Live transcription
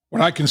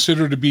What I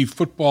consider to be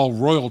football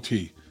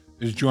royalty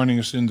is joining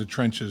us in the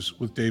trenches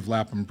with Dave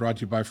Lapham, brought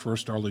to you by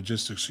First Star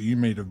Logistics. So you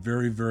made a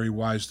very, very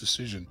wise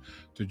decision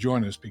to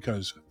join us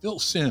because Phil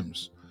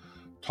Simms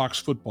talks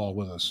football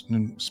with us,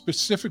 and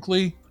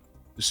specifically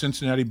the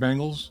Cincinnati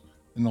Bengals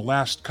in the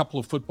last couple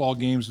of football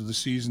games of the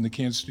season, the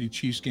Kansas City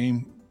Chiefs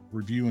game,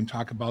 review and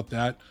talk about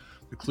that,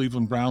 the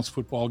Cleveland Browns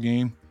football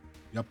game,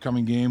 the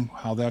upcoming game,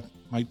 how that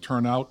might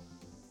turn out,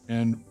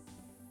 and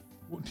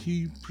what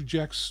he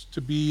projects to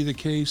be the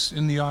case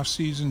in the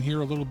offseason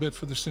here a little bit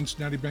for the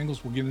Cincinnati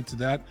Bengals. We'll get into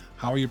that,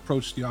 how he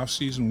approached the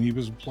offseason when he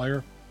was a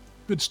player.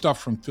 Good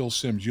stuff from Phil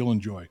Simms. You'll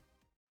enjoy.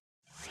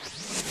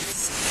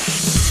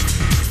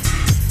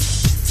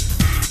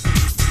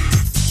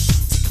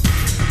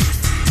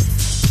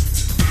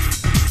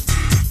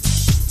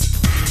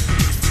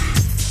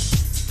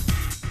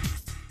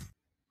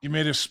 You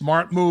made a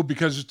smart move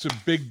because it's a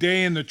big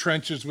day in the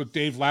trenches with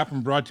Dave Lapham,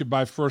 brought to you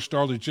by First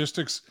Star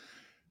Logistics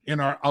in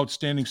our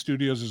outstanding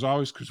studios as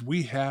always, because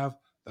we have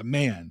the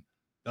man,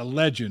 the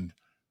legend,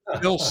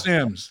 Phil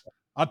Simms.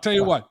 I'll tell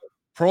you what,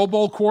 Pro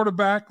Bowl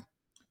quarterback,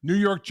 New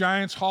York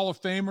Giants Hall of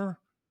Famer,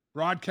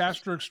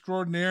 broadcaster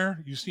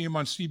extraordinaire. You see him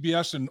on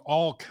CBS and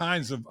all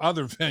kinds of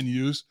other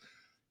venues.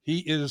 He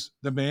is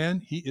the man.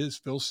 He is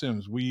Phil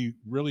Simms. We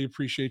really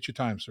appreciate your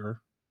time,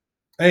 sir.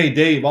 Hey,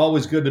 Dave,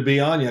 always good to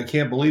be on you. I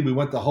can't believe we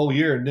went the whole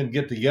year and didn't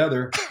get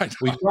together.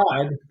 We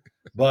tried,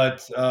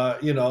 but,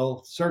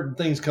 certain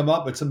things come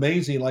up. It's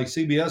amazing. Like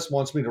CBS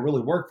wants me to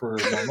really work for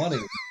my money.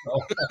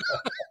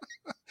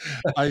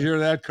 I hear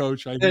that,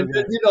 Coach. I hear And,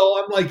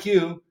 that. I'm like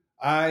you.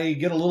 I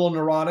get a little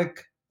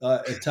neurotic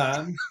at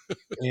times.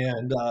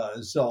 And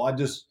so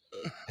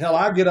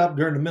I get up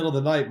during the middle of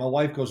the night. My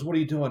wife goes, "What are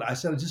you doing?" I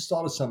said, "I just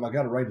thought of something. I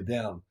got to write it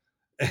down."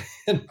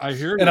 And, I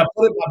hear and you. I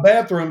put it in my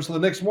bathroom. So the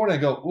next morning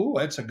I go, "Ooh,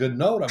 that's a good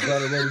note. I'm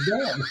glad I wrote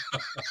it down."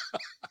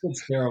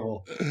 It's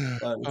terrible,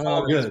 but it's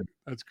all good.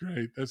 That's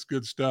great. That's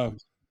good stuff.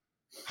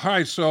 All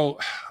right, so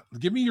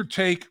give me your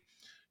take,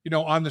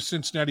 on the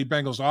Cincinnati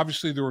Bengals.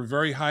 Obviously, there were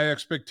very high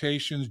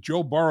expectations.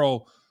 Joe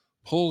Burrow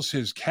pulls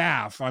his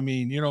calf. I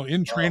mean,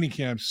 in training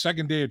camp,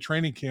 second day of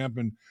training camp,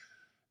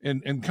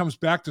 and comes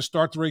back to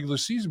start the regular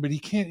season, but he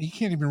can't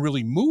even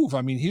really move.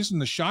 I mean, he's in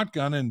the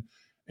shotgun,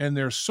 and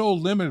they're so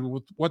limited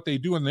with what they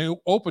do. And they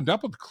opened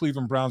up with the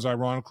Cleveland Browns,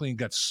 ironically, and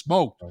got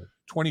smoked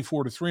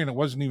 24-3, and it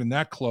wasn't even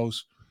that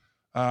close.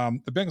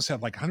 The Bengals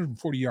had like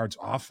 140 yards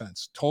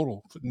offense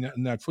total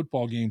in that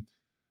football game.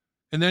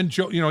 And then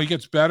Joe, he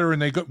gets better,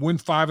 and they win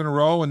 5 in a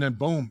row, and then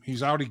boom,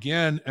 he's out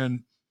again.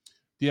 And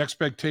the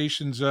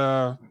expectations,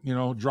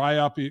 dry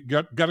up. You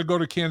got to go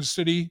to Kansas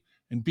City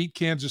and beat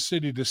Kansas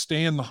City to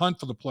stay in the hunt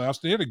for the playoffs.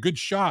 They had a good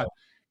shot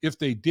if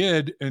they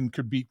did and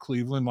could beat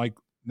Cleveland, like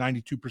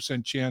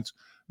 92% chance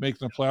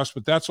making the playoffs.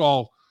 But that's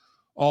all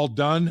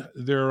done.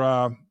 They're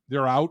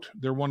out.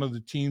 They're one of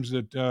the teams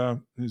that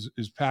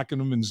is packing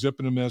them and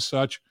zipping them as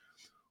such.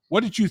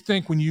 What did you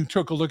think when you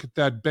took a look at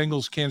that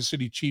Bengals-Kansas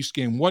City Chiefs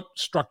game? What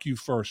struck you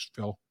first,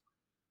 Phil?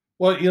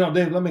 Well,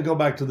 Dave, let me go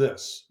back to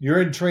this.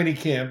 You're in training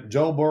camp.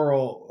 Joe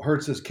Burrow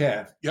hurts his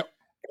calf. Yep.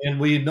 And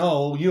we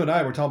know, you and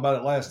I were talking about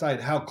it last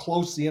night, how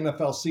close the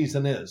NFL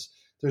season is.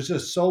 There's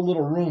just so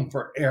little room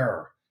for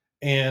error.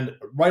 And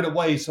right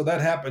away, so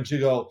that happens, you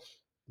go,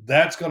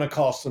 that's going to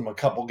cost them a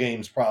couple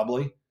games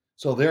probably.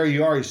 So there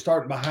you are. You're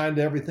starting behind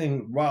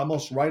everything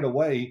almost right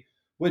away,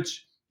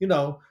 which,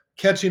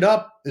 catching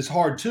up is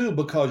hard too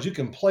because you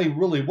can play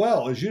really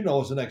well, as you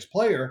know, as the next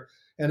player,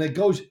 and it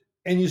goes,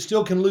 and you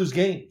still can lose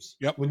games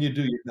when you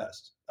do your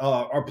best,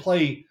 or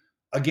play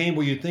a game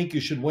where you think you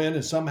should win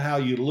and somehow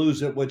you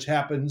lose it, which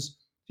happens,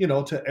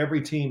 to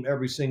every team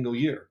every single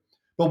year.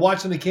 But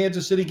watching the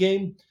Kansas City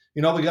game,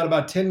 we got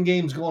about 10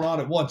 games going on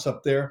at once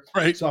up there.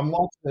 Right. So I'm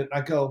watching it and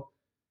I go,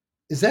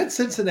 is that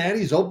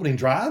Cincinnati's opening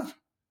drive?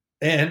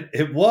 And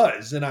it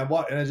was. And I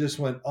just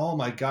went, oh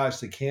my gosh,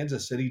 the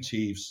Kansas City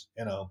Chiefs,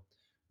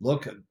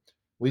 look,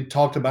 we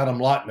talked about them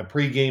a lot in the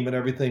pregame and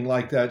everything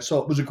like that. So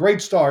it was a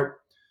great start.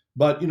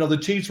 But, the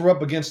Chiefs were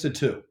up against it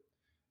too.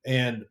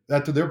 And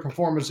after their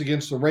performance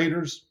against the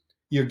Raiders,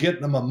 you're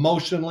getting them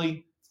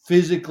emotionally,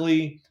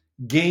 physically,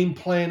 game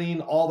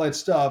planning, all that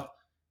stuff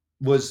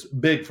was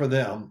big for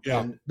them. Yeah.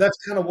 And that's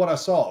kind of what I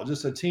saw.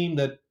 Just a team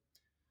that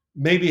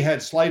maybe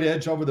had slight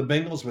edge over the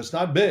Bengals, but it's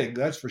not big,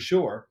 that's for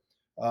sure.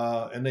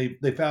 And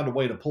they found a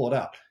way to pull it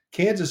out.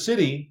 Kansas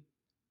City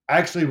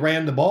actually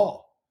ran the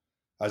ball.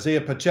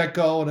 Isaiah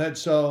Pacheco, and that,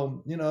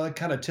 so, that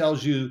kind of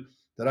tells you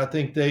that I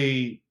think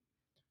they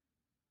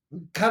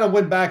kind of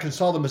went back and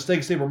saw the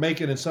mistakes they were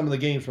making in some of the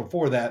games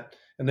before that,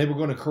 and they were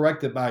going to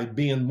correct it by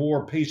being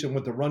more patient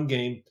with the run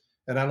game.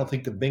 And I don't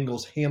think the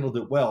Bengals handled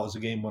it well as the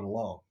game went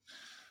along.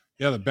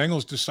 Yeah, the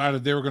Bengals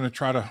decided they were going to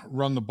try to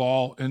run the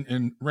ball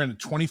and ran it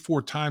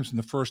 24 times in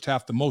the first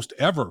half, the most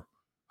ever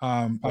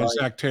by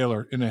Zach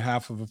Taylor in a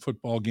half of a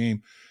football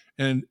game.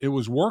 And it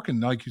was working.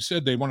 Like you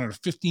said, they wanted a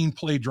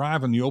 15-play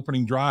drive on the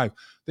opening drive.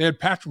 They had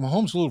Patrick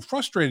Mahomes a little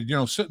frustrated,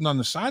 sitting on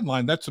the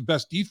sideline. That's the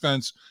best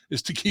defense,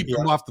 is to keep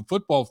him off the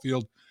football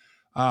field.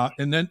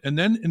 And then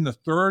in the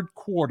third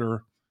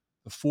quarter,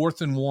 the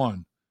 4th and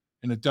 1,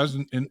 and it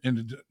doesn't and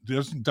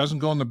it doesn't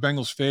go in the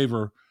Bengals'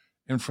 favor.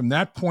 And from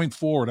that point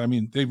forward, I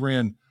mean, they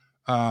ran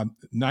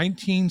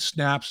 19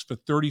 snaps for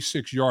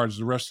 36 yards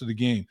the rest of the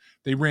game.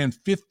 They ran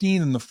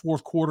 15 in the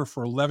fourth quarter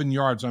for 11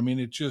 yards. I mean,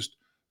 it just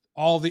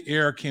all the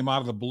air came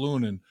out of the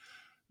balloon, and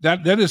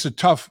that is a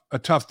tough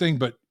thing.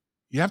 But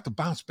you have to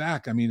bounce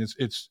back. I mean,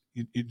 it's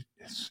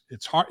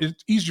hard.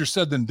 It's easier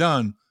said than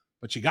done,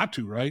 but you got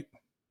to, right?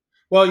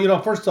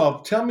 Well, first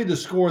off, tell me the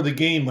score of the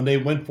game when they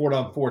went for it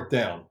on fourth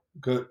down.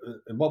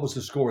 And what was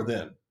the score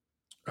then?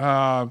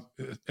 Uh,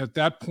 at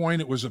that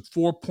point, it was a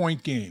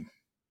 4-point game.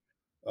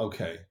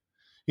 Okay.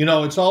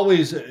 It's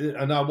always,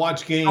 and I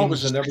watch No, it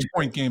was games a and everything.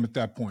 6-point game at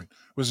that point. It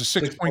was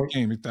a 6-point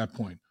game at that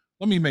point.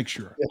 Let me make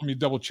sure. Yeah. Let me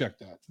double check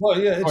that. Well,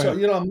 yeah, Go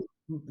ahead.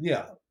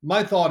 yeah.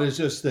 My thought is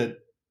just that,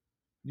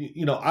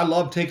 I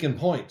love taking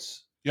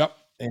points. Yep.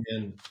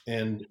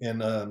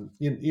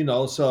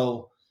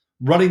 So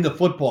running the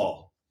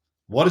football,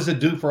 what does it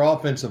do for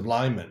offensive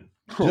linemen?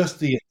 Just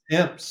the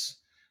attempts.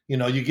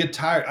 You get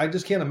tired. I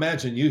just can't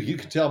imagine you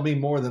can tell me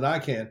more than I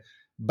can.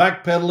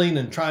 Backpedaling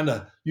and trying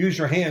to use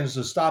your hands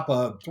to stop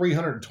a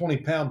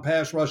 320-pound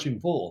pass rushing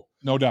full.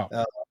 No doubt.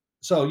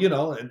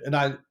 And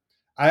I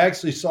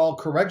actually saw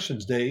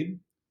corrections, Dave,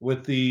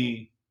 with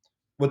the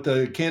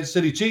Kansas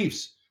City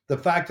Chiefs. The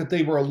fact that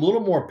they were a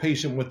little more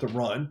patient with the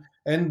run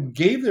and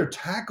gave their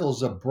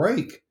tackles a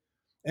break.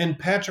 And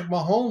Patrick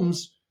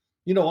Mahomes,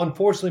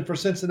 unfortunately for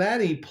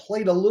Cincinnati,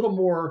 played a little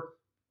more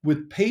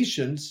with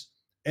patience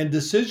and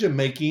decision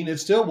making. It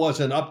still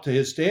wasn't up to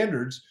his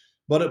standards,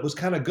 but it was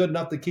kind of good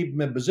enough to keep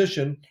him in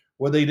position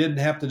where they didn't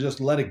have to just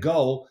let it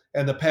go.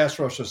 And the pass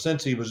rusher,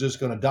 Cincy, was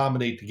just going to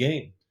dominate the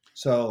game.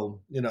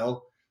 So,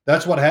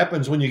 that's what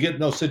happens when you get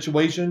in those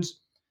situations.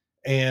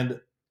 And,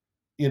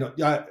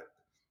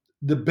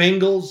 the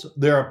Bengals,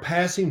 they're a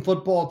passing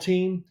football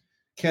team.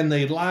 Can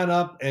they line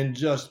up and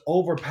just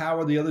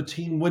overpower the other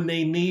team when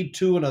they need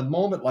to in a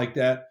moment like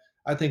that?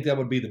 I think that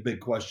would be the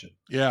big question.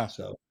 Yeah.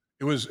 So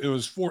it was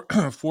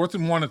 4th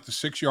and 1 at the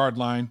 6-yard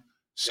line.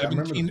 yeah, I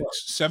remember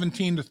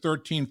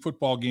 17-13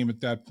 football game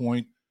at that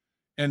point.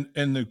 And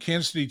the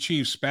Kansas City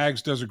Chiefs,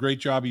 Spags does a great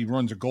job. He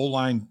runs a goal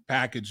line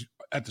package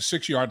at the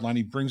 6-yard line.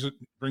 He brings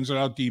it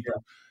out deeper,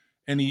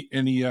 and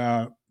he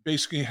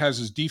basically has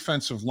his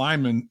defensive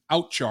lineman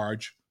out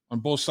charge on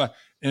both sides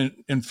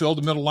and filled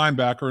the middle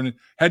linebacker, and it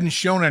hadn't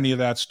shown any of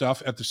that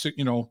stuff at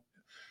the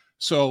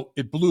so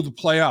it blew the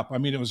play up. I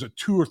mean, it was a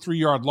 2 or 3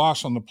 yard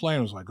loss on the play.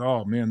 And it was like,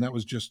 oh man, that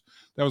was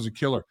a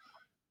killer.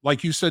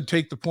 Like you said,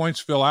 take the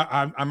points, Phil.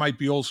 I might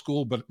be old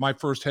school, but my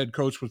first head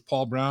coach was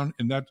Paul Brown,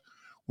 and that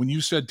when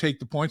you said take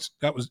the points,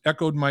 that was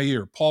echoed in my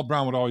ear. Paul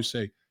Brown would always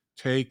say,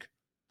 take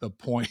the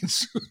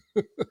points.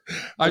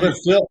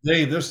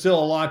 There's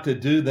still a lot to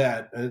do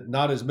that.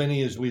 Not as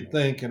many as we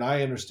think, and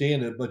I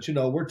understand it. But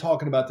we're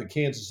talking about the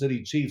Kansas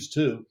City Chiefs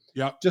too.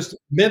 Yeah, just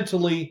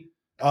mentally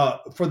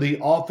for the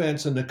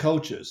offense and the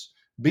coaches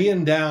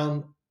being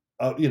down.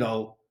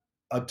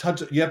 A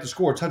touch. You have to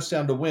score a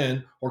touchdown to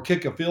win or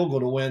kick a field goal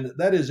to win.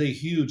 That is a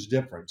huge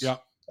difference. Yeah.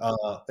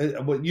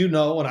 What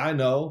and I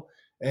know,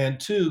 and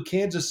two,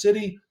 Kansas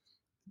City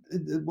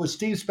with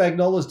Steve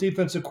Spagnuolo's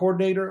defensive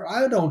coordinator,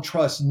 I don't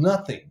trust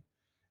nothing.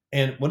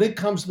 And when it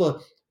comes to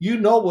what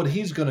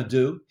he's going to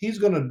do.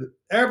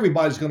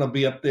 Everybody's going to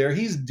be up there.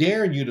 He's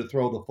daring you to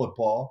throw the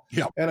football.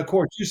 Yeah. And of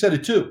course, you said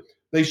it too.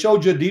 They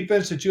showed you a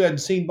defense that you hadn't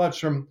seen much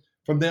from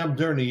them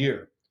during the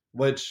year,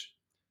 which,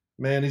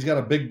 man, he's got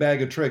a big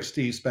bag of tricks,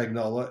 Steve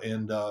Spagnuolo.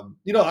 And,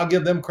 I'll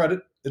give them credit.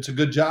 It's a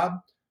good job.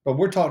 But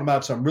we're talking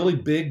about some really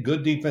big,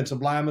 good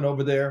defensive linemen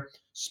over there,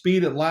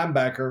 speed at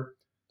linebacker.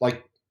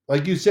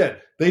 Like you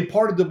said, they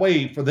parted the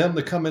way for them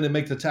to come in and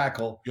make the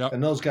tackle. Yep.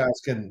 And those guys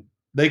can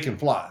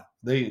fly.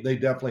 They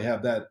definitely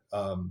have that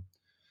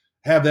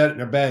in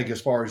their bag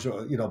as far as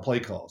play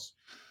calls.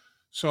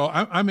 So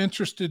I'm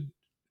interested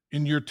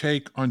in your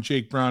take on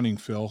Jake Browning,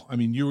 Phil. I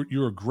mean,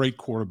 you're a great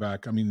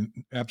quarterback. I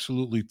mean,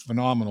 absolutely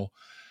phenomenal.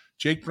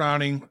 Jake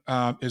Browning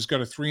has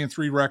got a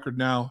 3-3 record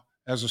now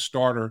as a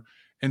starter,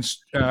 and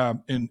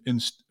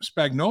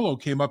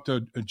Spagnuolo came up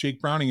to Jake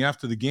Browning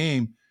after the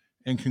game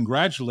and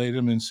congratulated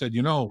him and said,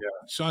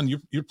 son,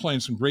 you're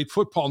playing some great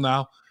football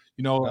now.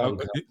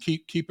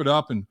 Keep it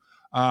up. And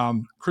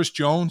Chris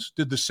Jones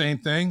did the same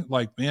thing.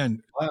 Like,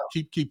 man, wow.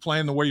 keep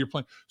playing the way you're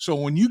playing. So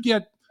when you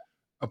get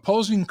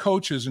opposing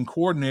coaches and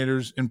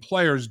coordinators and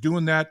players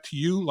doing that to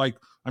you, like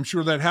I'm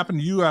sure that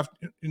happened to you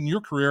in your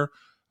career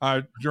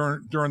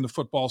during the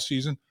football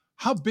season,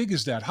 how big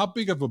is that? How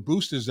big of a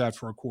boost is that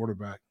for a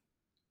quarterback?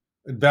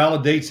 It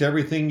validates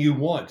everything you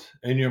want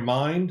in your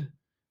mind.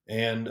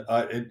 And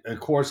of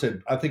course,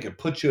 I think it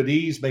puts you at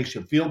ease, makes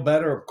you feel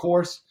better, of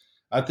course.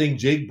 I think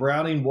Jake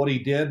Browning, what he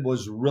did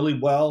was really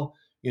well.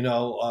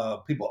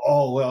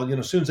 People,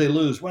 as soon as they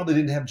lose, well, they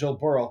didn't have Joe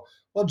Burrow.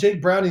 Well,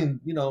 Jake Browning,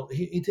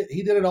 he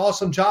did an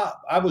awesome job.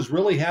 I was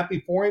really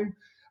happy for him.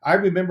 I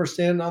remember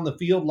standing on the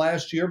field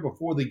last year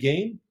before the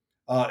game,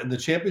 in the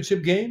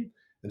championship game,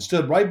 and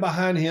stood right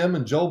behind him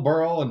and Joe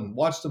Burrow and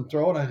watched him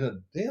throw. And I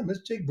said, damn,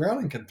 this Jake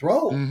Browning can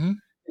throw. Mm-hmm.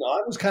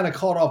 I was kind of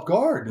caught off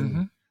guard. And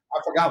mm-hmm. I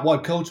forgot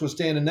what coach was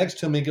standing next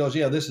to me. He goes,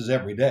 "Yeah, this is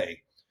every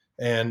day."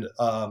 And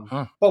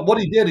Huh. but what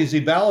he did is he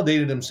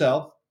validated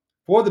himself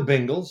for the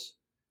Bengals.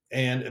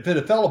 And if it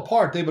had fell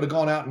apart, they would have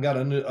gone out and got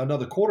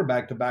another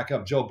quarterback to back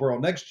up Joe Burrow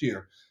next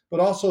year. But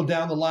also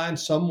down the line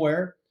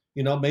somewhere,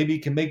 maybe he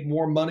can make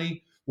more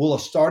money. Will a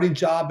starting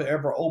job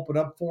ever open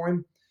up for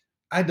him?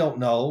 I don't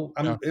know.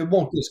 Yeah. It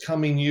won't this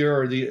coming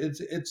year or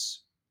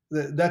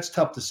that's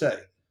tough to say.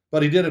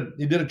 But he did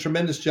a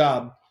tremendous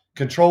job.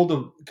 Controlled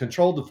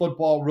the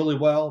football really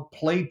well.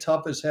 Played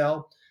tough as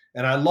hell.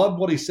 And I loved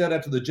what he said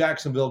after the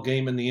Jacksonville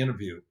game in the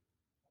interview,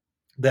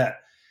 that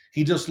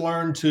he just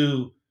learned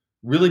to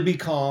really be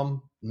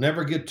calm,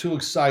 never get too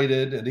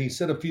excited. And he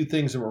said a few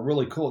things that were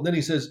really cool. And then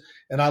he says,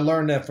 and I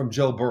learned that from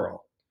Joe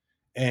Burrow.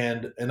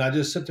 And I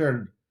just sit there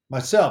and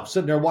myself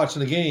sitting there watching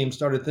the game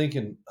started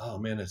thinking, oh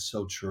man, it's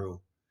so true.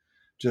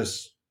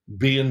 Just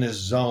be in this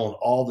zone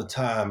all the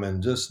time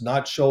and just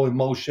not show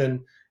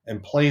emotion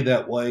and play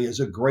that way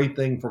is a great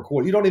thing for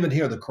court. You don't even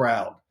hear the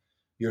crowd.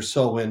 You're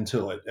so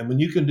into it. And when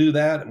you can do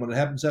that and when it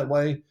happens that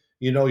way,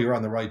 you're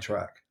on the right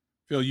track.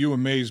 Phil, you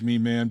amaze me,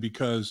 man,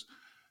 because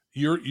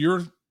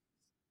you're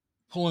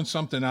pulling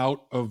something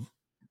out of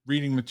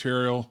reading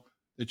material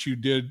that you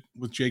did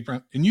with Jake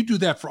Brown, and you do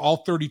that for all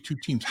 32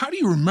 teams. How do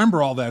you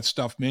remember all that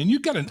stuff, man? You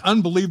got an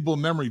unbelievable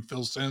memory,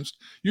 Phil Sims.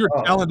 You're a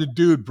Oh, talented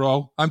dude,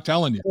 bro. I'm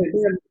telling you. hey,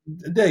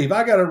 man, Dave,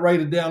 I got to write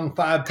it down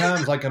 5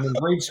 times like I'm in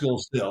grade school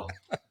still.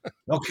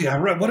 Okay,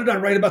 what did I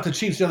write about the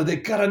Chiefs the other day?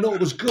 God, I know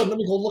it was good. Let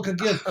me go look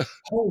again.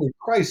 Holy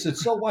Christ,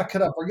 why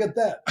could I forget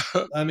that?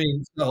 I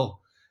mean,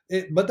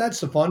 but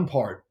that's the fun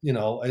part,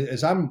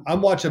 as I'm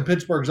watching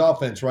Pittsburgh's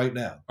offense right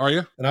now, Are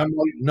you? and I'm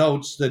writing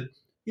notes that,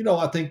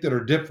 I think that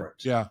are different.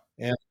 Yeah.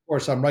 And of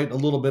course, I'm writing a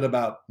little bit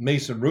about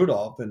Mason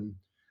Rudolph, and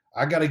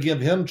I got to give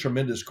him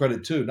tremendous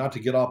credit too, not to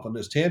get off on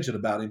this tangent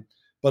about him,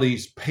 but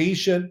he's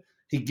patient.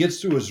 He gets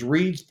through his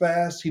reads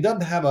fast. He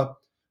doesn't have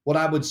what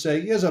I would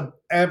say, he has an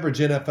average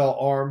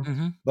NFL arm,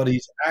 Mm-hmm. but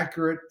he's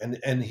accurate. And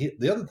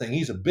the other thing,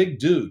 he's a big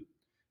dude.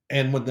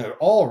 And when they're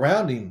all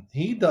around him,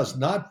 he does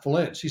not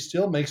flinch. He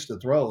still makes the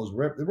throws.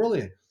 They're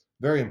really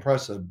very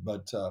impressive.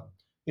 But,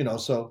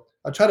 so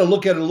I try to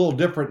look at it a little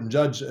different and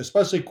judge,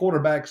 especially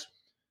quarterbacks.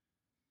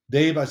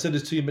 Dave, I said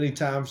this to you many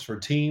times, for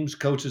teams,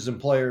 coaches, and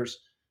players,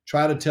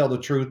 try to tell the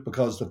truth,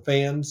 because the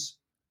fans,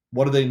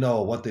 what do they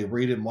know, what they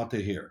read and what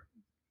they hear?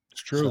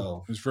 It's true.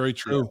 So, It's very yeah.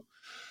 true.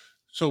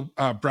 So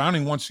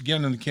Browning, once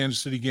again in the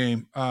Kansas City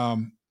game,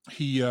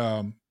 he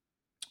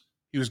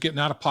was getting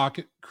out of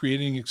pocket,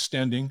 creating,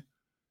 extending.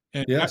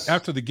 And Yes.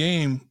 after the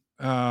game,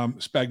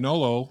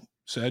 Spagnuolo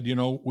said,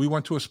 we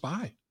went to a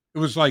spy. It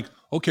was like,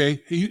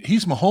 okay,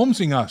 he's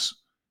Mahomesing us.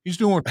 He's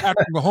doing what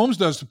Patrick Mahomes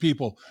does to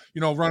people,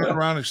 running Yeah.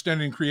 around,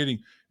 extending, creating.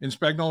 And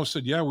Spagnuolo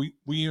said, yeah,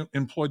 we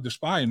employed the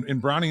spy.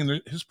 And Browning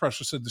and his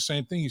presser said the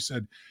same thing. He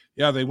said,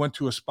 yeah, they went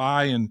to a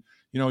spy, and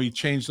he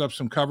changed up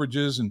some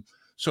coverages. And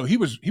so he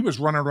was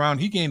running around.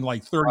 He gained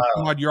like 30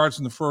 some Wow. odd yards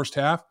in the first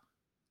half.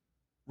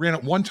 Ran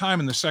it one time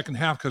in the second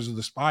half because of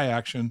the spy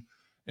action.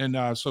 And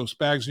so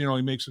Spags,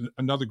 he makes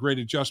another great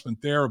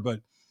adjustment there. But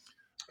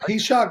He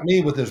shocked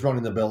me with his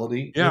running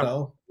ability, yeah,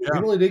 He yeah,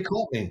 really did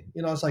caught me.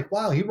 It's like,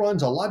 wow, he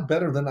runs a lot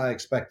better than I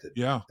expected.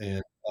 yeah,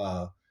 And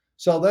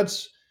so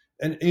that's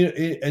and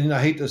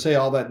I hate to say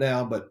all that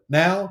now, but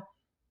now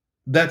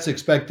that's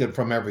expected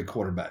from every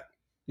quarterback.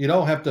 You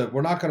don't have to,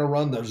 we're not going to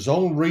run the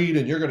zone read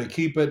and you're going to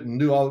keep it and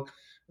do all,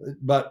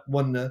 but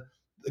when the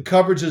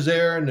coverage is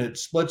there and it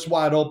splits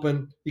wide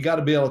open, you got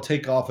to be able to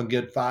take off and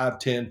get 5,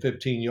 10,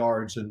 15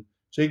 yards. And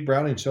Jake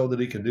Browning showed that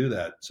he can do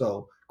that.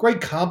 So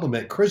great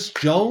compliment. Chris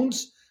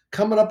Jones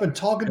coming up and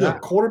talking to yeah, a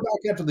quarterback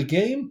after the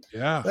game.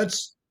 yeah.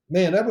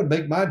 Man, that would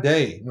make my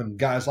day when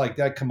guys like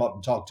that come up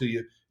and talk to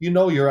you.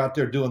 You're out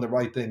there doing the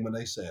right thing when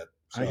they say it.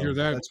 I hear So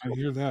that. that's I cool.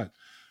 hear that.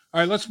 All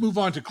right, let's move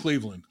on to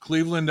Cleveland.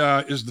 Cleveland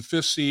is the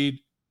 5th seed.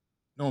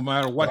 No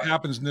matter what Right.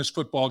 happens in this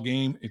football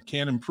game, it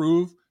can't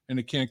improve and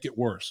it can't get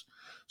worse.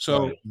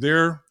 So Right.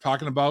 they're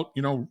talking about,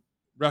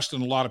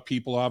 resting a lot of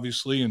people,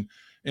 obviously. And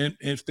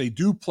if they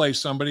do play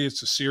somebody,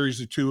 it's a series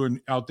or two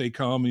and out they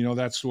come,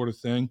 that sort of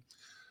thing.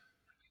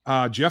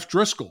 Jeff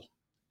Driscoll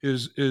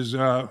is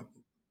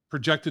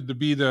projected to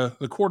be the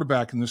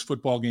quarterback in this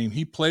football game.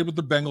 He played with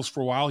the Bengals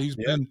for a while. He's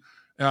Yeah. been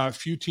a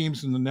few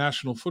teams in the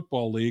National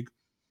Football League.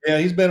 Yeah,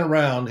 he's been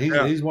around.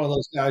 Yeah. He's one of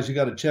those guys you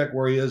gotta check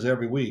where he is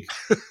every week.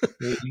 He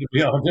could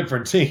be on a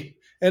different team,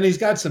 and he's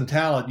got some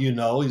talent,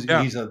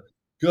 Yeah. He's a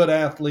good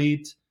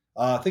athlete.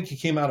 I think he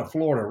came out of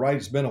Florida, right?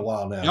 It's been a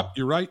while Yep. now.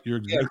 You're right. You're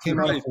Yeah, he exactly came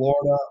out of right.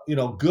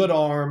 Florida, good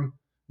arm,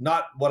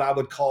 not what I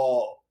would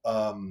call,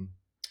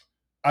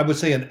 I would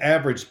say an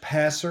average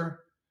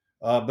passer,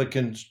 but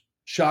can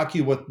shock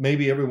you with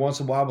maybe every once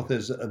in a while with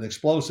an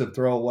explosive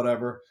throw or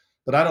whatever.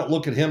 But I don't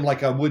look at him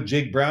like I would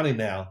Jake Browning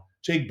now.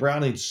 Jake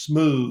Browning's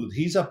smooth.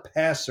 He's a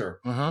passer,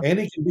 Uh-huh. and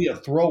he can be a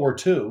thrower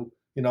too.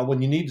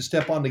 When you need to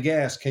step on the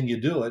gas, can you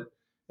do it?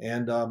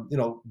 And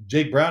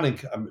Jake Browning,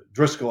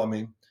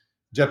 Driscoll,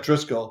 Jeff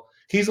Driscoll,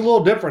 he's a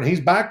little different. He's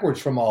backwards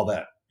from all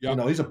that. Yep.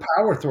 He's a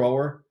power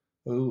thrower,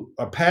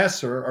 a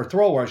passer or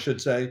thrower, I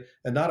should say,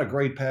 and not a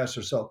great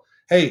passer. So,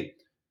 hey,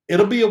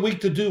 it'll be a week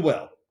to do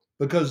well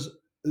because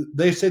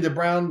they say the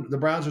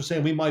Browns are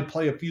saying we might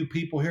play a few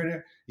people here and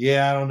there.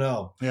 Yeah, I don't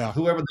know. Yeah.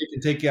 Whoever they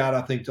can take out,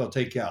 I think they'll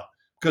take out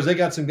because they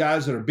got some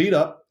guys that are beat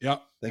up. Yeah.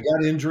 They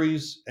got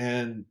injuries,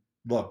 and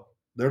look,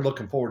 they're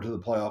looking forward to the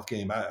playoff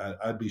game.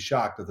 I'd be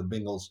shocked if the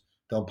Bengals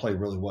don't play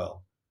really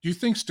well. Do you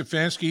think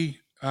Stefanski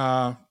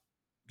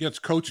gets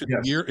coach of the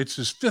Yes, year? It's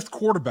his 5th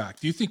quarterback.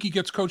 Do you think he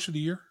gets coach of the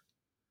year?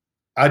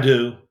 I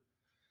do.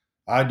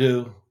 I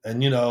do.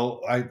 And,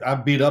 I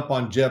beat up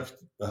on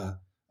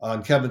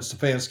on Kevin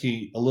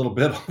Stefanski a little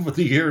bit over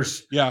the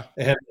years. Yeah.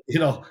 And,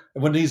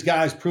 when these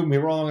guys prove me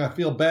wrong, I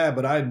feel bad,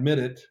 but I admit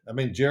it. I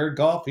mean, Jared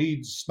Goff,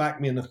 he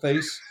smacked me in the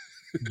face.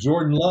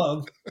 Jordan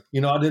Love,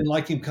 I didn't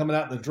like him coming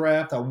out in the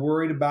draft. I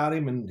worried about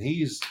him, and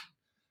he's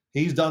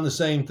done the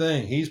same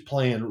thing. He's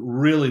playing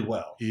really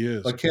well. He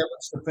is. But Kevin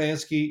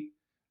Stefanski,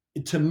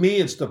 to me,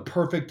 it's the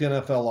perfect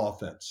NFL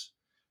offense.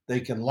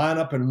 They can line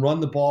up and run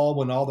the ball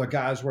when all their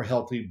guys were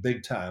healthy,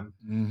 big time.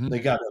 Mhm. They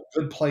got a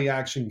good play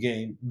action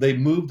game. They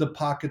move the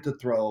pocket to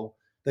throw.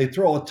 They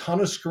throw a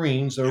ton of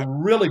screens. They're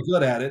really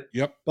good at it.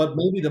 Yep. But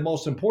maybe the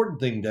most important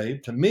thing,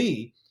 Dave, to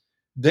me,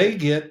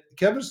 Kevin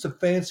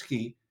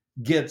Stefanski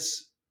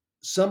gets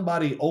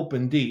somebody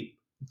open deep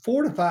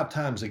 4 to 5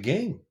 times a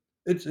game.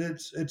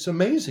 It's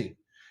amazing.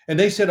 And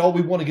they said, "Oh,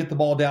 we want to get the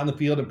ball down the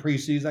field in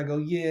preseason." I go,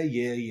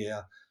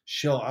 "Yeah.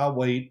 Sure, I'll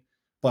wait."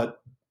 But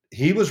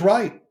he was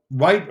right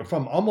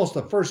from almost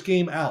the first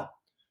game out.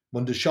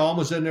 When Deshaun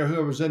was in there,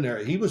 whoever was in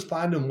there, he was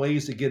finding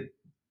ways to get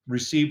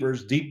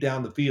receivers deep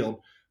down the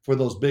field for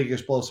those big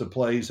explosive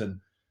plays. And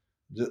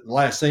the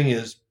last thing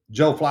is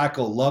Joe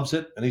Flacco loves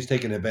it, and he's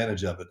taking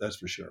advantage of it. That's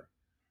for sure.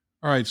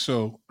 All right.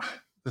 So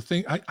the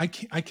thing I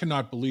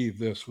cannot believe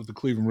this with the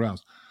Cleveland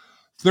Browns.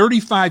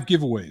 35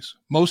 giveaways,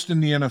 most in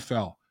the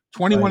NFL.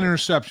 21 Right.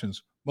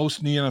 interceptions, most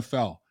in the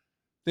NFL.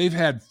 They've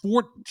had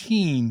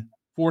 14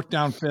 fourth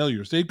down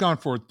failures. They've gone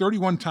for it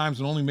 31 times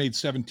and only made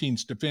 17.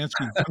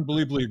 Stefanski is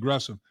unbelievably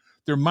aggressive.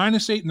 They're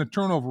 -8 in the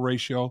turnover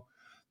ratio.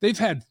 They've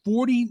had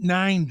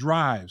 49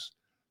 drives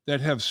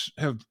that have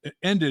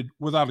ended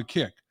without a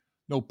kick.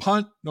 No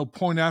punt, no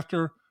point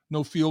after,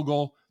 no field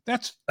goal.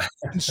 That's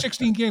in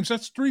 16 games.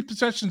 That's 3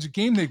 possessions a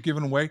game they've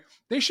given away.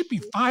 They should be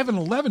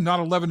 5-11, not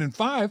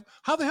 11-5.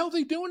 How the hell are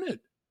they doing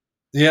it?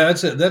 Yeah,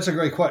 that's a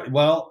great question.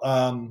 Well,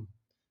 I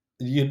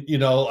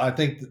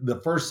think the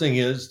first thing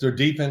is their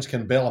defense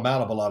can bail them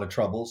out of a lot of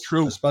troubles,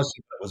 True. especially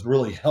if it was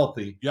really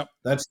healthy. Yep.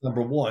 That's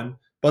number one.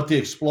 But the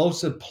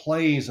explosive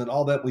plays and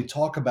all that we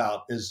talk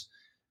about is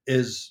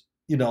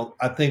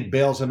I think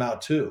bails them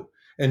out too.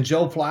 And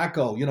Joe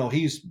Flacco,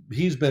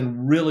 he's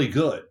been really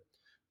good.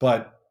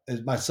 But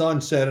as my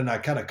son said, and I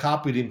kind of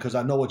copied him because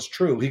I know it's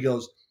true, he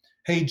goes,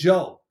 "Hey,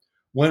 Joe,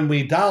 when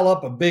we dial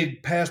up a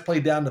big pass play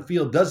down the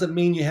field, doesn't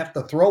mean you have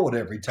to throw it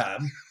every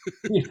time."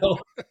 you know,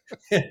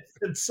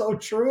 it's so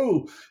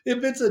true.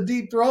 If it's a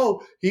deep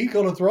throw, he's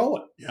going to throw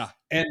it. Yeah.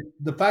 And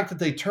the fact that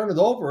they turn it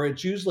over,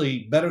 it's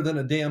usually better than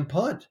a damn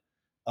punt.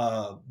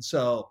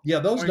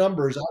 Those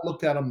numbers, I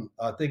looked at them,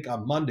 I think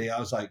on Monday. I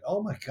was like,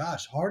 oh my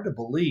gosh, hard to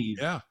believe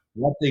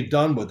what they've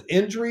done with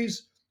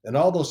injuries and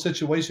all those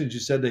situations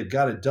you said they've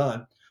got it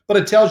done. But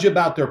it tells you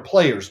about their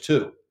players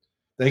too.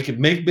 They can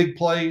make big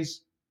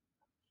plays.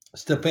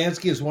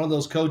 Stefanski is one of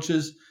those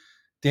coaches.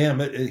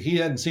 Damn it, he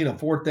hadn't seen a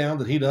fourth down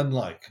that he doesn't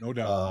like. No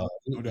doubt.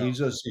 No doubt.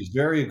 He's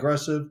very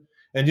aggressive.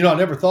 And I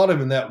never thought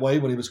of him that way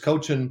when he was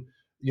coaching,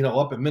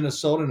 up in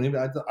Minnesota. And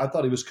I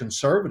thought he was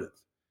conservative,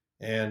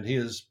 and he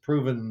has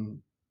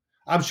proven.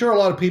 I'm sure a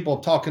lot of people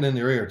are talking in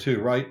their ear too,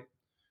 right,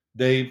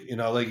 Dave?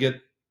 They get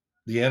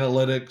the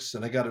analytics,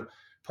 and they got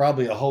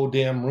probably a whole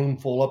damn room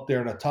full up there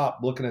in the top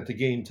looking at the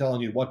game,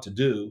 telling you what to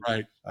do.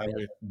 Right.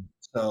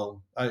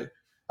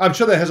 I'm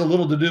sure that has a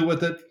little to do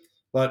with it.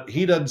 But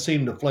he doesn't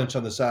seem to flinch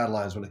on the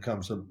sidelines when it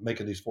comes to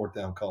making these fourth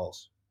down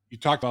calls. You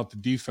talked about the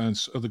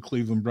defense of the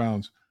Cleveland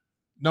Browns.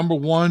 Number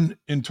 1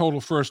 in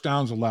total first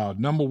downs allowed.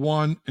 Number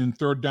 1 in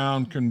third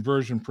down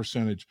conversion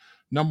percentage.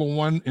 Number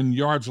 1 in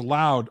yards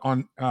allowed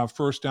on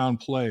first down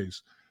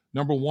plays.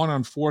 Number 1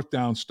 on fourth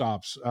down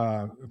stops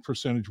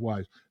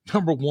percentage-wise.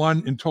 Number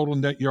 1 in total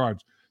net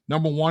yards.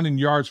 Number 1 in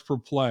yards per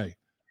play.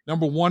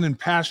 Number 1 in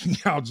passing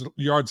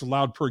yards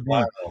allowed per game.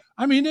 Wow.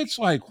 I mean, it's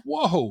like,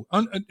 whoa.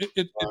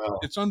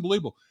 It's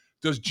unbelievable.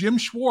 Does Jim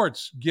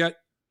Schwartz get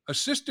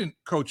assistant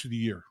coach of the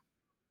year?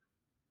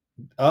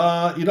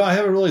 I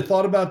haven't really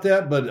thought about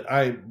that, but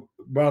right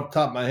off the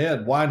top of my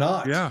head, why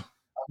not? Yeah.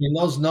 I mean,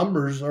 those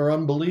numbers are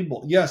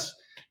unbelievable. Yes,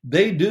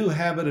 they do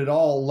have it at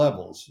all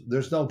levels.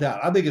 There's no doubt.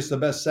 I think it's the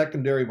best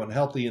secondary when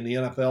healthy in the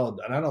NFL,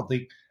 and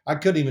I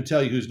couldn't even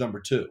tell you who's number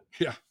 2.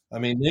 Yeah. I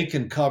mean, they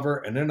can cover,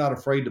 and they're not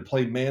afraid to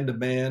play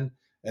man-to-man,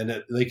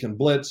 and they can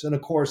blitz. And,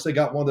 of course, they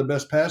got one of the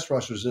best pass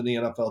rushers in the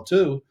NFL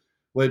too,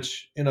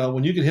 which,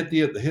 when you can hit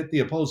the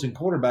opposing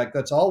quarterback,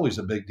 that's always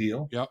a big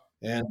deal. Yep.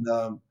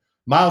 And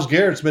Myles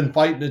Garrett's been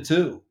fighting it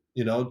too.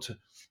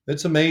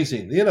 It's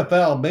amazing. The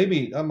NFL,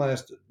 maybe I'm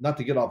asked not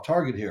to get off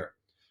target here,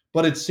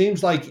 but it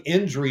seems like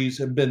injuries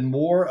have been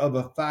more of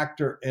a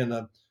factor in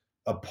a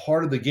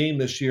part of the game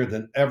this year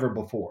than ever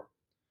before.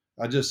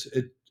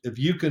 If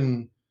you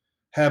can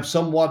have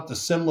somewhat the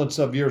semblance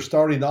of your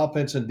starting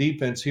offense and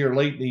defense here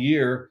late in the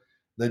year,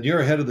 then you're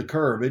ahead of the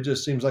curve. It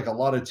just seems like a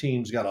lot of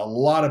teams got a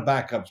lot of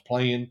backups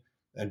playing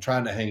and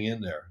trying to hang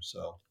in there.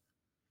 So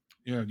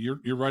Yeah,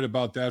 you're right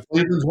about that.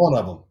 Cleveland's one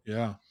of them.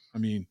 Yeah, I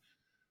mean,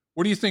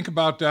 what do you think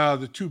about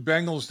the two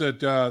Bengals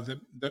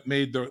that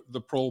made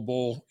the Pro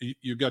Bowl?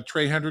 You got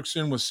Trey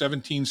Hendrickson with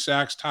 17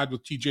 sacks, tied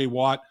with T.J.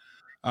 Watt,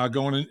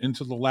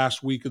 into the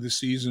last week of the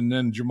season.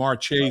 Then Jamar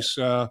Chase,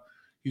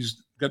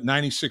 he's got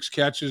 96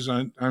 catches.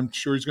 I'm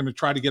sure he's going to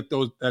try to get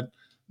those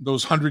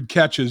 100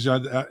 catches.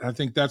 I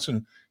think that's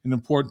an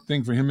important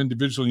thing for him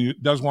individually. He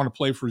does want to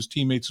play for his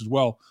teammates as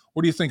well.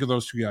 What do you think of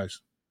those two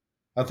guys?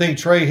 I think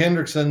Trey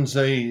Hendrickson's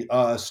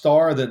a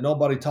star that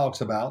nobody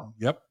talks about.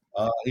 Yep,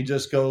 He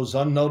just goes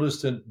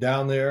unnoticed and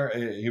down there.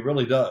 He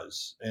really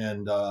does.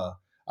 And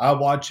I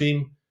watch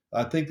him.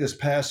 I think this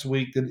past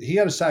week, he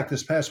had a sack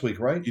this past week,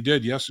 right? he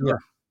did. Yes, Yeah. sir.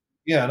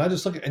 Yeah. And I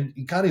just look at, and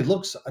he kind of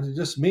looks,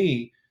 just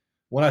me,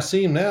 when I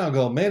see him now, I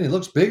go, man, he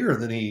looks bigger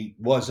than he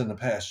was in the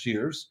past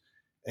years.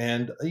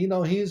 And,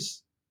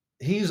 he's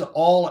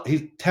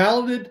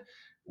talented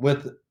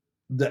with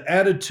the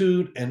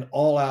attitude and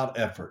all out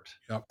effort.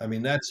 Yep. I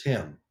mean, that's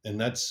him.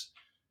 And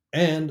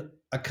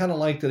I kind of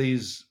like that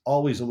he's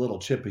always a little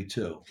chippy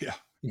too. Yeah.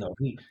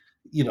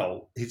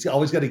 He's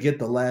always got to get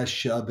the last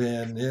shove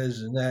in,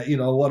 this and that,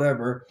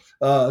 whatever.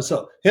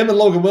 So him and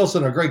Logan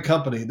Wilson are great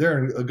company.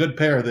 They're a good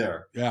pair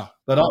there. Yeah.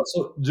 But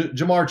also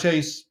Jamar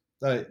Chase,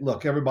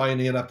 look, everybody in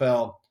the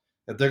NFL,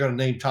 if they're going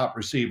to name top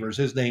receivers,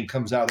 his name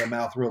comes out of their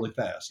mouth really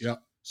fast. Yeah.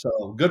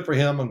 So good for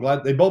him. I'm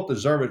glad they both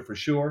deserve it for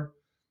sure.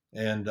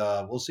 And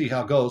we'll see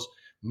how it goes.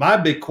 My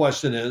big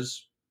question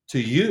is to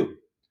you,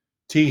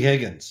 T.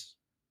 Higgins.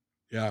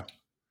 Yeah.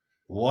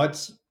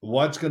 What's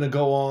going to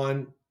go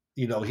on?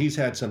 He's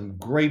had some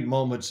great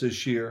moments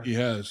this year. He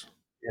has.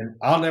 And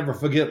I'll never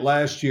forget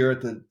last year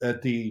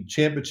at the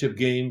championship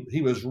game.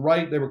 He was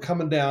right. They were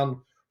coming down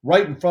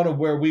right in front of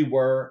where we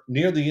were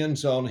near the end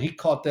zone. He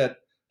caught that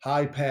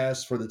high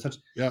pass for the touch.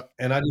 Yeah.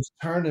 And I just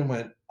turned and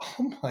went,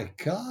 oh my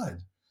God,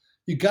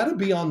 you got to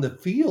be on the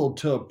field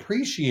to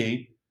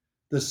appreciate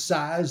the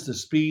size, the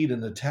speed,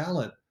 and the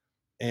talent.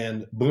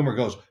 And Boomer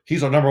goes,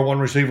 he's our number one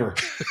receiver.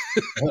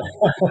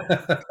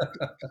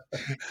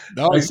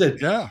 I said,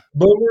 yeah.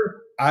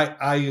 Boomer,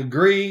 I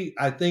agree.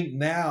 I think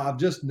now I've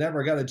just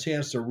never got a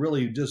chance to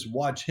really just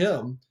watch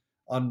him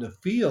on the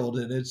field.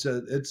 And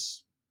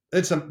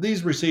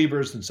these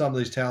receivers and some of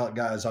these talent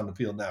guys on the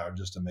field now are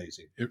just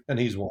amazing. And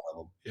he's one of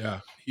them. Yeah,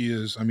 he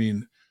is. I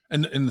mean,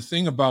 and the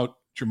thing about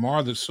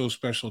Jamar that's so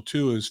special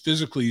too is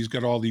physically he's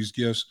got all these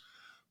gifts,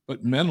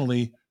 but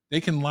mentally they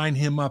can line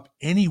him up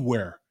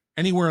anywhere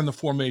in the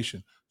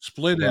formation,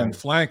 split end,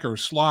 flanker,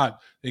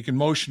 slot. They can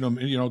motion him,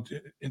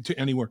 into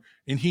anywhere,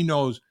 and he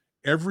knows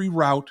every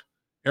route,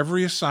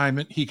 every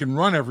assignment. He can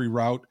run every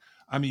route.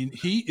 I mean,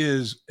 he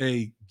is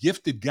a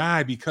gifted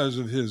guy because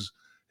of his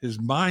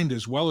mind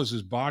as well as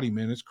his body.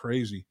 Man, it's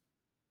crazy.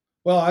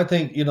 Well, I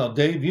think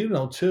Dave,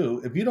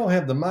 too. If you don't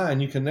have the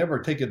mind, you can never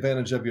take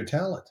advantage of your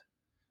talent.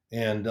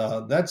 And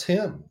that's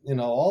him.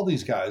 All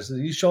these guys.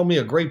 You show me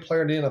a great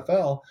player in the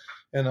NFL,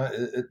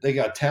 and they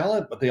got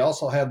talent, but they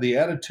also have the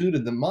attitude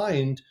and the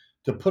mind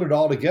to put it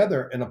all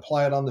together and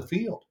apply it on the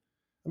field.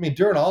 I mean,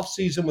 during off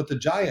season with the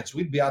Giants,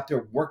 we'd be out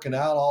there working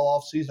out all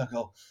off season. I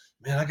go,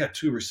 man, I got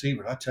two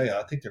receivers. I tell you,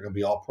 I think they're going to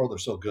be all pro. They're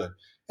so good.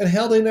 And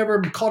hell, they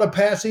never caught a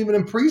pass even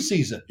in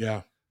preseason.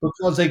 Yeah,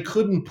 because they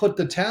couldn't put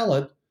the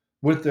talent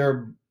with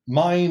their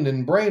mind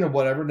and brain or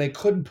whatever, and they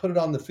couldn't put it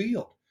on the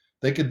field.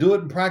 They could do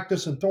it in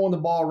practice and throwing the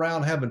ball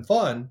around, having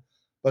fun,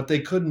 but they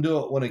couldn't do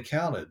it when it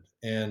counted.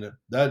 And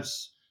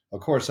that's not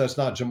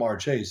Jamar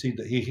Chase.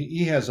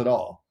 He has it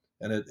all,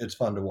 and it's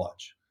fun to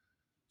watch.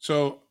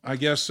 So I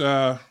guess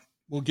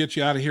we'll get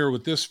you out of here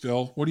with this,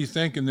 Phil. What do you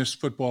think in this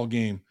football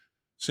game?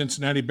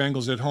 Cincinnati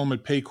Bengals at home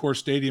at Paycor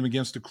Stadium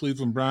against the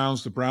Cleveland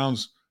Browns. The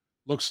Browns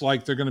looks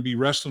like they're going to be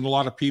resting a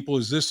lot of people.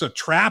 Is this a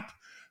trap?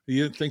 Do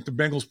you think the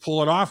Bengals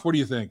pull it off? What do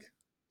you think?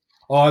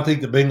 Oh, I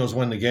think the Bengals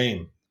win the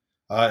game.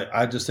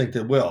 I just think they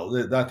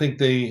will. I think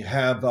they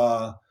have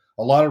a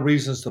lot of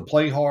reasons to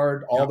play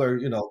hard. All their,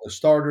 the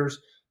starters,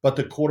 but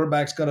the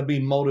quarterback's going to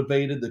be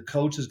motivated. The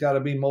coach has got to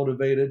be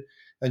motivated.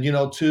 And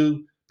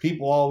too,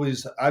 people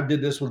always. I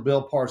did this with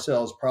Bill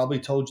Parcells. Probably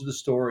told you the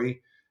story.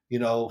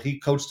 He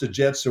coached the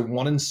Jets. They're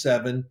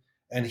 1-7,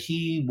 and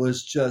he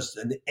was just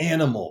an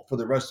animal for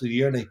the rest of the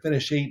year. And they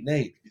finished 8-8.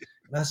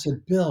 And I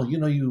said, Bill,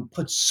 you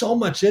put so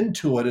much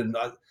into it, and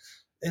I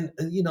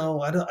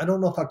don't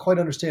know if I quite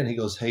understand. He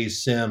goes, hey,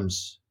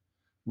 Sims,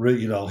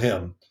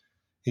 him.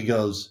 He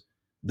goes,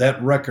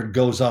 that record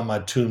goes on my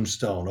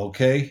tombstone,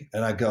 okay?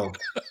 And I go,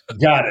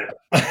 got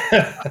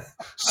it.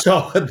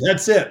 So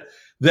that's it.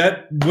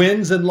 That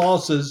wins and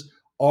losses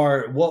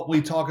are what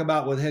we talk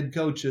about with head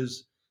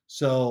coaches.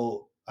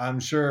 So I'm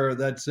sure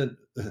that's it.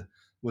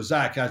 With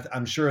Zach,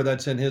 I'm sure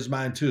that's in his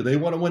mind too. They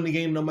want to win the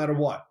game no matter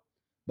what.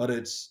 But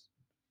it's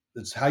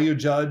how you're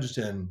judged,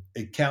 and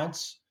it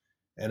counts.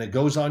 And it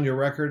goes on your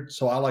record.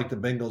 So I like the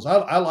Bengals.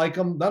 I like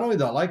them. Not only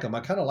do I like them,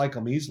 I kind of like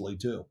them easily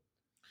too.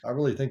 I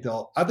really think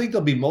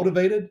they'll be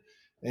motivated.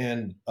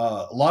 and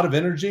a lot of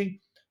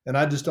energy. And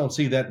I just don't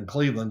see that in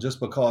Cleveland, just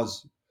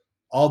because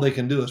all they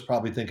can do is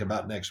probably think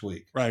about next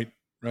week. Right,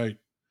 right.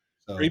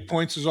 So, Great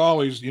points as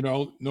always.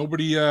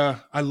 Nobody,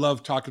 I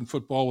love talking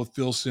football with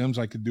Phil Simms.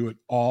 I could do it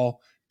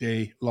all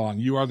day long.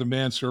 You are the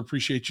man, sir.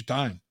 Appreciate your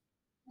time.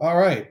 all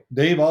right,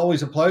 Dave,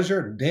 always a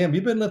pleasure. Damn,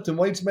 you've been lifting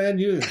weights, man.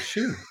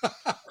 Shoot.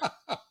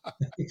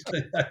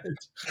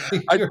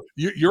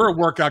 You're a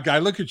workout guy.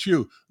 Look at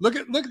you. Look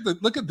at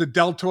the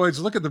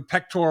deltoids. Look at the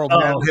pectoral,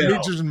 man.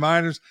 Majors and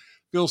minors.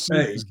 Phil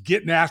Simms is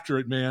getting after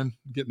it, man.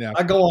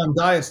 I go on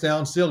diets now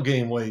and still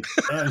gain weight.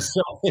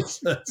 So it's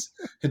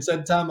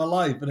that time of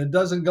life, and it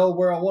doesn't go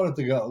where I want it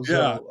to go.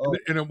 So,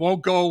 and it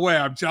won't go away.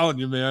 I'm telling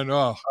you, man.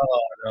 No,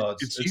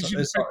 it's easy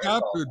to pick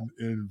up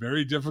and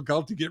very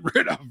difficult to get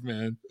rid of,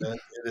 man. It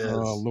is.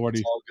 Oh, Lordy.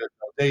 It's all good.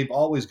 Dave,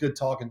 always good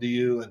talking to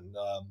you. And,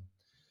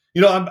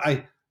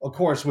 I of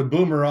course, with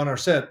Boomer on our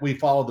set, we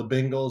follow the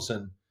Bengals,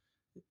 and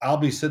I'll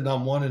be sitting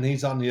on one and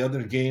he's on the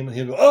other game, and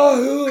he'll go,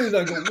 "Oh," and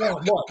I go,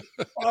 "What?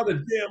 Oh, the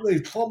damn, they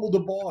fumbled the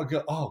ball." I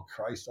go, "Oh,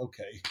 Christ,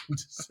 okay."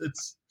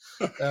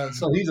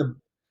 So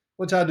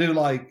which I do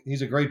like.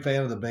 He's a great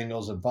fan of the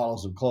Bengals and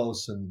follows them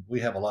close, and we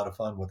have a lot of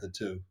fun with it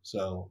too.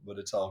 So, but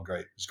it's all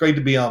great. It's great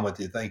to be on with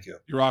you. Thank you.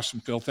 You're awesome,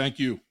 Phil. Thank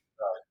you.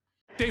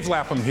 Dave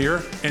Lapham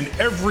here, and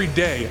every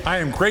day I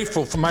am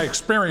grateful for my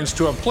experience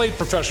to have played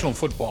professional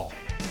football.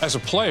 As a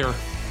player,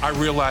 I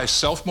realized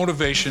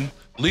self-motivation,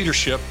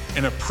 leadership,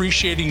 and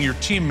appreciating your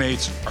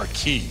teammates are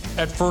key.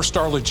 At First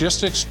Star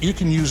Logistics, you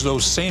can use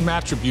those same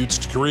attributes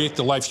to create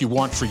the life you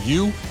want for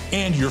you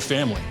and your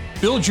family.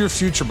 Build your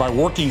future by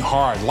working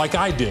hard like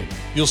I did.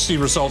 You'll see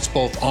results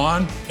both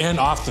on and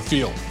off the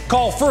field.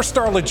 Call First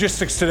Star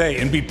Logistics today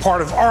and be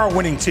part of our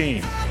winning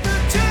team.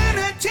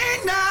 Opportunity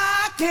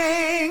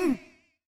knocking.